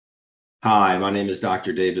Hi, my name is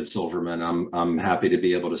Dr. David Silverman. I'm happy to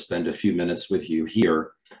be able to spend a few minutes with you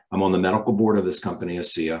here. I'm on the medical board of this company,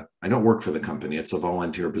 ASEA. I don't work for the company. It's a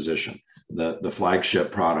volunteer position. The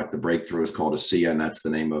flagship product, the breakthrough, is called ASEA, and that's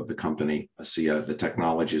the name of the company, ASEA. The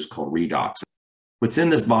technology is called redox. What's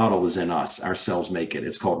in this bottle is in us. Our cells make it.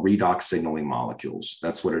 It's called redox signaling molecules.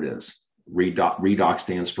 That's what it is. Redox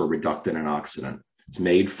stands for reductant and oxidant. It's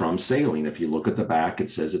made from saline. If you look at the back,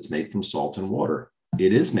 it says it's made from salt and water.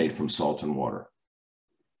 It is made from salt and water,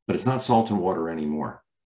 but it's not salt and water anymore.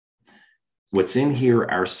 What's in here,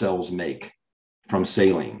 our cells make from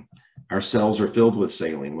saline. Our cells are filled with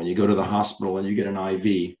saline. When you go to the hospital and you get an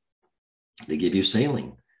IV, they give you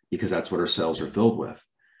saline because that's what our cells are filled with.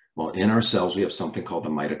 Well, in our cells, we have something called the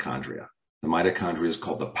mitochondria. The mitochondria is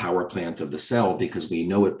called the power plant of the cell because we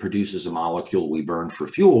know it produces a molecule we burn for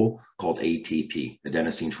fuel called ATP,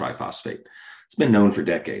 adenosine triphosphate. It's been known for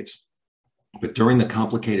decades. But during the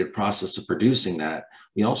complicated process of producing that,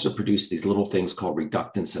 we also produce these little things called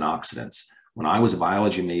reductants and oxidants. When I was a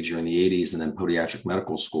biology major in the 80s and then podiatric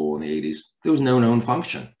medical school in the 80s, there was no known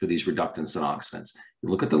function for these reductants and oxidants. You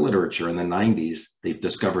look at the literature in the 90s, they've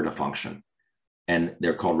discovered a function. And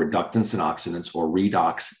they're called reductants and oxidants or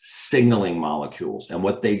redox signaling molecules. And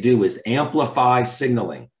what they do is amplify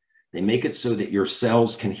signaling. They make it so that your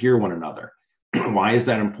cells can hear one another. Why is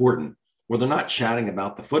that important? Well, they're not chatting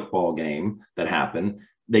about the football game that happened.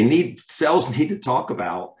 Cells need to talk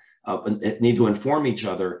about, need to inform each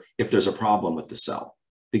other if there's a problem with the cell,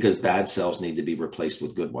 because bad cells need to be replaced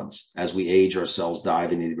with good ones. As we age, our cells die,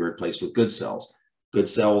 they need to be replaced with good cells. Good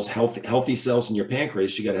cells, healthy cells in your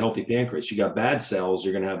pancreas, you got a healthy pancreas. You got bad cells,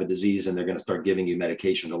 you're going to have a disease and they're going to start giving you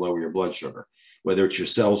medication to lower your blood sugar. Whether it's your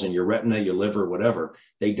cells in your retina, your liver, whatever,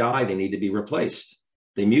 they die, they need to be replaced.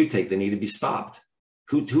 They mutate, they need to be stopped.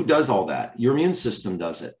 Who does all that? Your immune system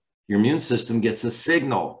does it. Your immune system gets a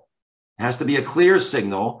signal. It has to be a clear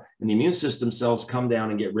signal, and the immune system cells come down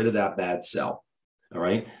and get rid of that bad cell. All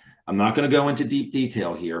right. I'm not going to go into deep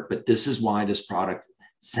detail here, but this is why this product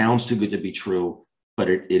sounds too good to be true, but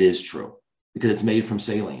it is true because it's made from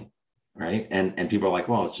saline, right? And people are like,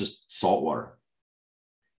 well, it's just salt water.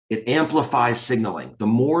 It amplifies signaling. The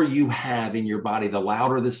more you have in your body, the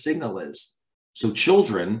louder the signal is. So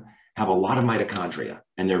children have a lot of mitochondria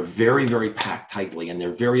and they're very, very packed tightly and they're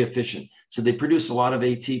very efficient. So they produce a lot of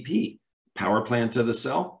ATP, power plant of the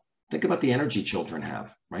cell. Think about the energy children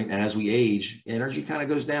have, right? And as we age, energy kind of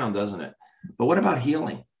goes down, doesn't it? But what about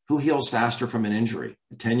healing? Who heals faster from an injury?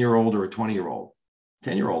 A 10-year-old or a 20-year-old?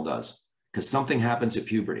 10-year-old does, because something happens at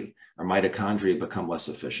puberty. Our mitochondria become less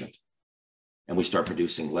efficient and we start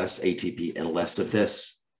producing less ATP and less of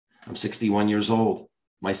this. I'm 61 years old.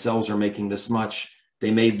 My cells are making this much. They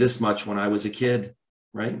made this much when I was a kid,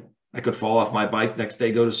 right? I could fall off my bike next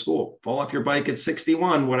day, go to school. Fall off your bike at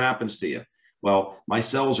 61, what happens to you? Well, my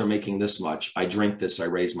cells are making this much. I drink this, I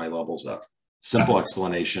raise my levels up. Simple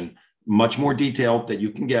explanation, much more detailed that you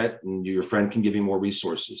can get, and your friend can give you more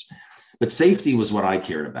resources. But safety was what I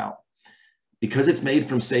cared about. Because it's made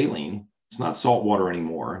from saline, it's not salt water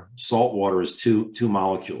anymore. Salt water is two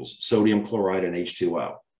molecules, sodium chloride and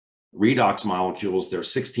H2O. Redox molecules, there are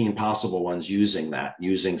 16 possible ones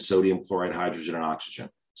using sodium chloride, hydrogen, and oxygen.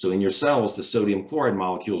 So in your cells, the sodium chloride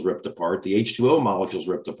molecules ripped apart, the H2O molecules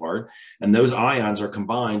ripped apart, and those ions are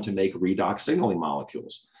combined to make redox signaling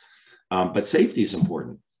molecules. But safety is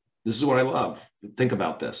important. This is what I love. Think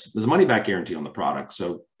about this. There's a money back guarantee on the product,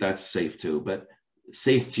 so that's safe too, but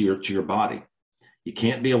safe to your body. You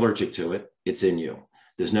can't be allergic to it. It's in you.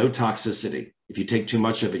 There's no toxicity. If you take too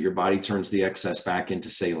much of it, your body turns the excess back into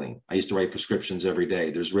saline. I used to write prescriptions every day.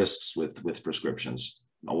 There's risks with prescriptions,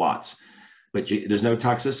 lots, but there's no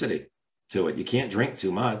toxicity to it. You can't drink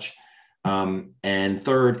too much. And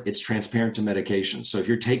third, it's transparent to medication. So if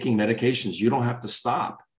you're taking medications, you don't have to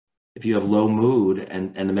stop. If you have low mood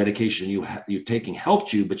and the medication you're taking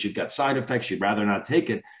helped you, but you've got side effects, you'd rather not take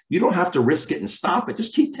it, you don't have to risk it and stop it.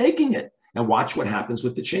 Just keep taking it and watch what happens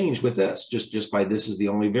with the change with this, just by this is the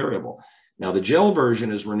only variable. Now, the gel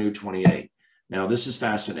version is Renew 28. Now, this is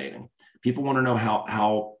fascinating. People want to know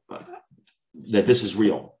how that this is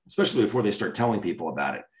real, especially before they start telling people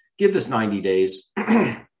about it. Give this 90 days.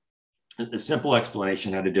 A simple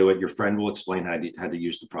explanation how to do it. Your friend will explain how to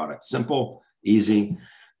use the product. Simple, easy.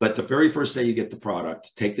 But the very first day you get the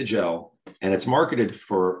product, take the gel, and it's marketed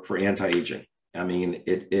for anti-aging. I mean,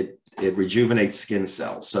 it rejuvenates skin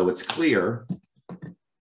cells. So it's clear.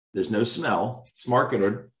 There's no smell. It's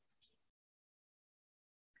marketed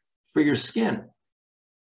for your skin.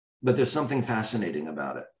 But there's something fascinating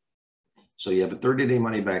about it. So you have a 30-day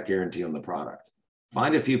money-back guarantee on the product.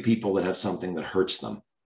 Find a few people that have something that hurts them.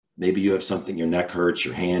 Maybe you have something, your neck hurts,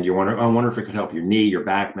 your hand, I wonder if it could help your knee, your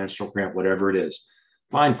back, menstrual cramp, whatever it is.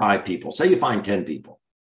 Find 5 people. Say you find 10 people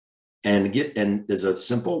and there's a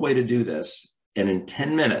simple way to do this. And in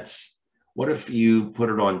 10 minutes, what if you put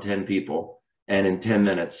it on 10 people and in 10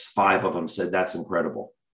 minutes, 5 of them said, that's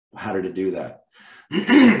incredible. How did it do that?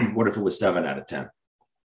 What if it was 7 out of 10?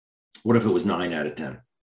 What if it was 9 out of 10?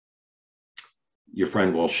 Your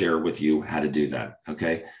friend will share with you how to do that.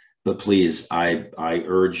 Okay. But please, I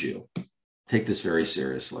urge you, take this very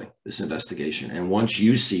seriously, this investigation. And once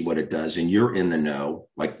you see what it does and you're in the know,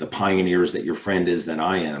 like the pioneers that your friend is, that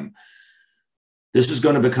I am, this is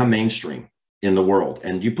going to become mainstream in the world.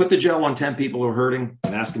 And you put the gel on 10 people who are hurting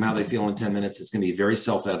and ask them how they feel in 10 minutes. It's going to be very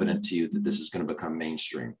self-evident to you that this is going to become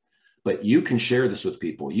mainstream. But you can share this with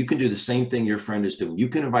people. You can do the same thing your friend is doing. You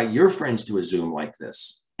can invite your friends to a Zoom like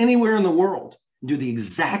this anywhere in the world. Do the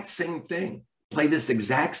exact same thing. Play this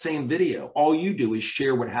exact same video. All you do is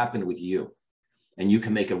share what happened with you, and you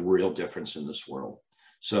can make a real difference in this world.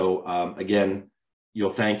 So again,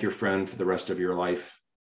 you'll thank your friend for the rest of your life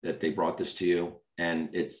that they brought this to you.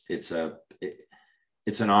 And it's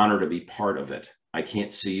an honor to be part of it. I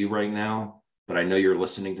can't see you right now, but I know you're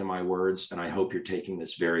listening to my words, and I hope you're taking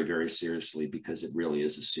this very, very seriously, because it really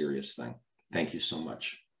is a serious thing. Thank you so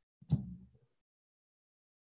much.